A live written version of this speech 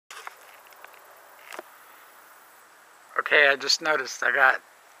Okay, I just noticed I got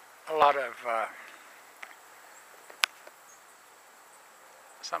a lot of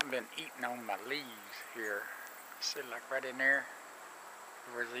something been eating on my leaves here. See, like right in there,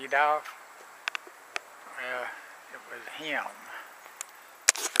 where it eat off. It was him.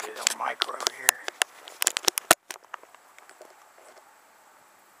 Put it on micro here.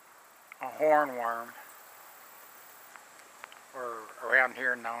 A hornworm, or around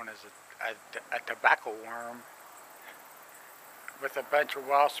here known as a tobacco worm, with a bunch of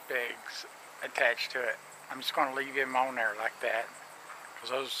wasp eggs attached to it. I'm just going to leave him on there like that,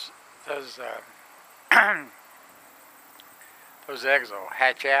 because those eggs will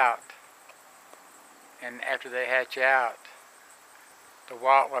hatch out, and after they hatch out, the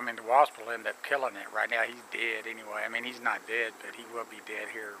wasp will end up killing it. Right now he's dead anyway. I mean, he's not dead, but he will be dead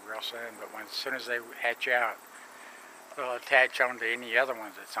here real soon. But as soon as they hatch out, they'll attach onto any other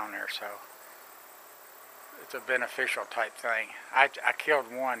ones that's on there. So it's a beneficial type thing. I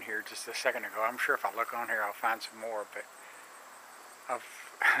killed one here just a second ago. I'm sure if I look on here I'll find some more, but I've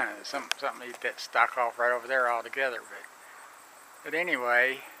something eat that stock off right over there altogether. But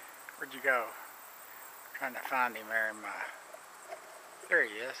anyway, where'd you go? I'm trying to find him there in my. There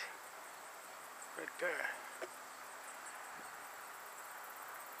he is. But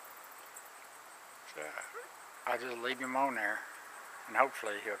so I'll just leave him on there, and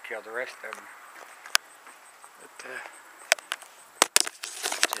hopefully he'll kill the rest of them. But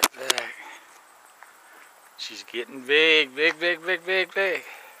just look. She's getting big, big, big, big, big, big.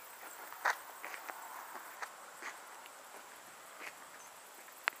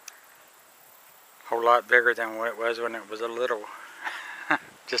 Whole lot bigger than what it was when it was a little,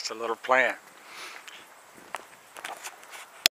 just a little plant.